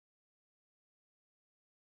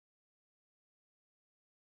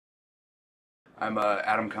I'm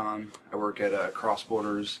Adam Kahn. I work at Cross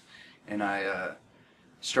Borders, and I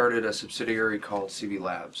started a subsidiary called CV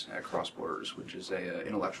Labs at Cross Borders, which is a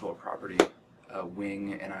intellectual property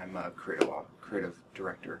wing, and I'm a creative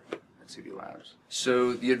director at CV Labs.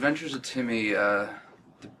 So the Adventures of Timmy, the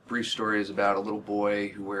brief story is about a little boy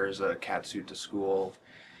who wears a cat suit to school,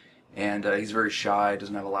 and he's very shy,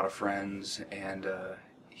 doesn't have a lot of friends, and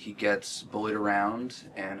he gets bullied around,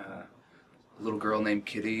 and a little girl named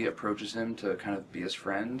Kitty approaches him to kind of be his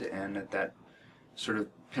friend, and at that sort of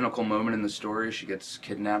pinnacle moment in the story, she gets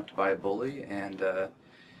kidnapped by a bully, and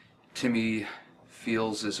Timmy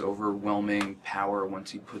feels this overwhelming power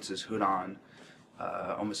once he puts his hood on,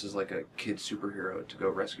 almost as like a kid superhero to go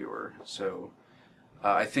rescue her. So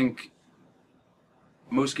I think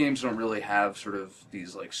most games don't really have sort of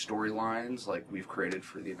these like storylines like we've created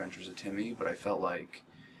for the Adventures of Timmy, but I felt like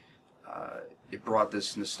it brought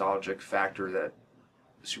this nostalgic factor that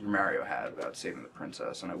Super Mario had about saving the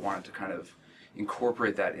princess, and I wanted to kind of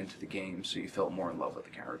incorporate that into the game so you felt more in love with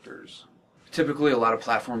the characters. Typically, a lot of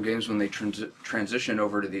platform games, when they transition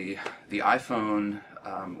over to the iPhone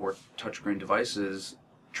or touchscreen devices,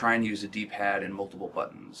 try and use a D-pad and multiple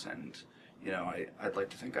buttons, and you know, I'd like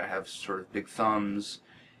to think I have sort of big thumbs.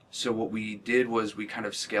 So what we did was we kind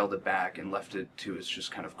of scaled it back and left it to its just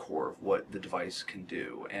kind of core of what the device can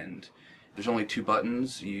do. And there's only two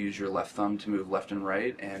buttons. You use your left thumb to move left and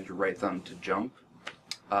right, and your right thumb to jump.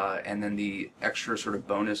 And then the extra sort of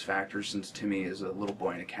bonus factor, since Timmy is a little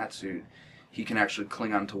boy in a catsuit, he can actually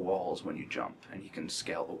cling onto walls when you jump, and he can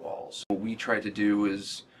scale the walls. What we tried to do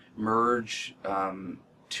is merge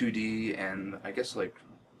 2D and I guess like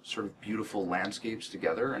sort of beautiful landscapes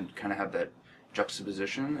together and kind of have that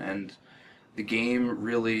juxtaposition, and the game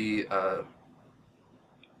really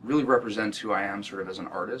really represents who I am sort of as an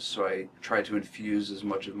artist, so I try to infuse as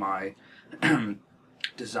much of my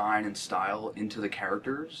design and style into the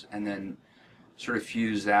characters, and then sort of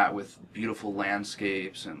fuse that with beautiful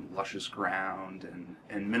landscapes and luscious ground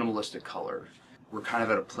and minimalistic color. We're kind of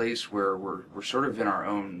at a place where we're sort of in our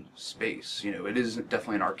own space. You know, it is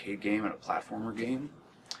definitely an arcade game and a platformer game,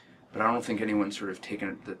 but I don't think anyone's sort of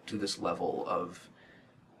taken it to this level of,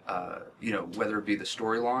 you know, whether it be the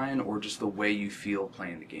storyline or just the way you feel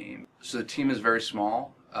playing the game. So the team is very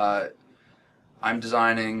small. I'm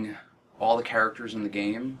designing all the characters in the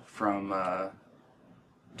game, from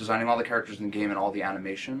designing all the characters in the game and all the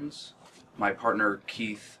animations. My partner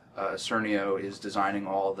Keith Cernio is designing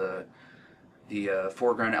all the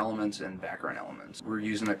foreground elements and background elements. We're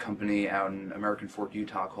using a company out in American Fork,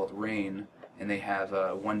 Utah called Rain, and they have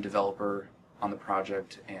one developer on the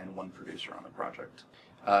project and one producer on the project.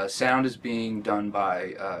 Sound is being done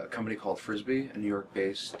by a company called Frisbee, a New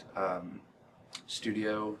York-based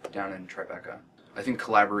studio down in Tribeca. I think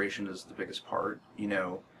collaboration is the biggest part. You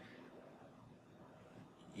know,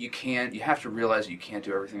 you have to realize you can't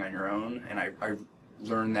do everything on your own, and I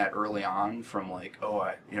learned that early on from like,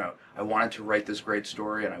 I wanted to write this great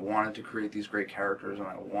story, and I wanted to create these great characters, and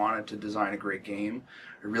I wanted to design a great game.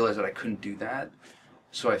 I realized that I couldn't do that,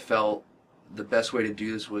 so I felt the best way to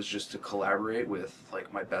do this was just to collaborate with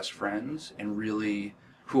like my best friends and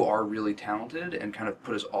who are really talented, and kind of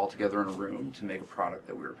put us all together in a room to make a product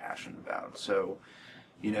that we were passionate about. So,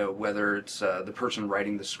 you know, whether it's the person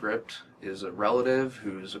writing the script is a relative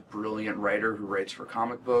who's a brilliant writer who writes for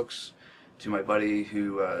comic books, to my buddy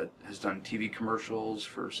who has done TV commercials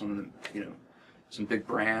for some of the, you know, some big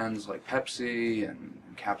brands like Pepsi and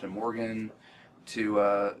Captain Morgan,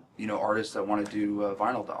 to you know, artists that want to do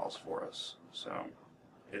vinyl dolls for us. So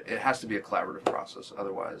it has to be a collaborative process,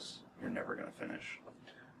 otherwise you're never going to finish.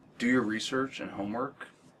 Do your research and homework.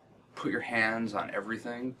 Put your hands on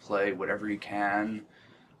everything. Play whatever you can.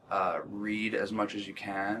 Read as much as you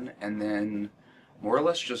can, and then more or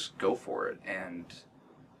less just go for it and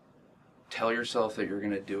tell yourself that you're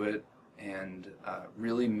going to do it, and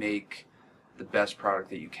really make the best product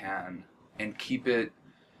that you can, and keep it,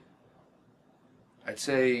 I'd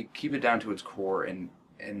say, keep it down to its core, and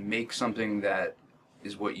make something that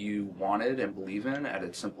is what you wanted and believe in at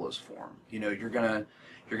its simplest form. You know, you're gonna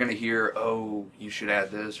hear, oh, you should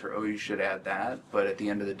add this, or oh, you should add that, but at the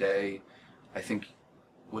end of the day, I think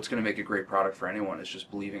what's going to make a great product for anyone is just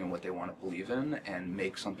believing in what they want to believe in, and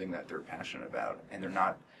make something that they're passionate about, and they're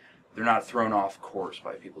not thrown off course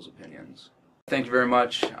by people's opinions. Thank you very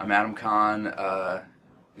much. I'm Adam Kahn.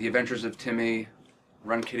 The Adventures of Timmy,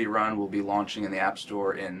 Run Kitty Run, will be launching in the App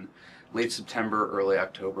Store in late September, early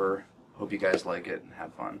October. Hope you guys like it and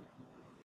have fun.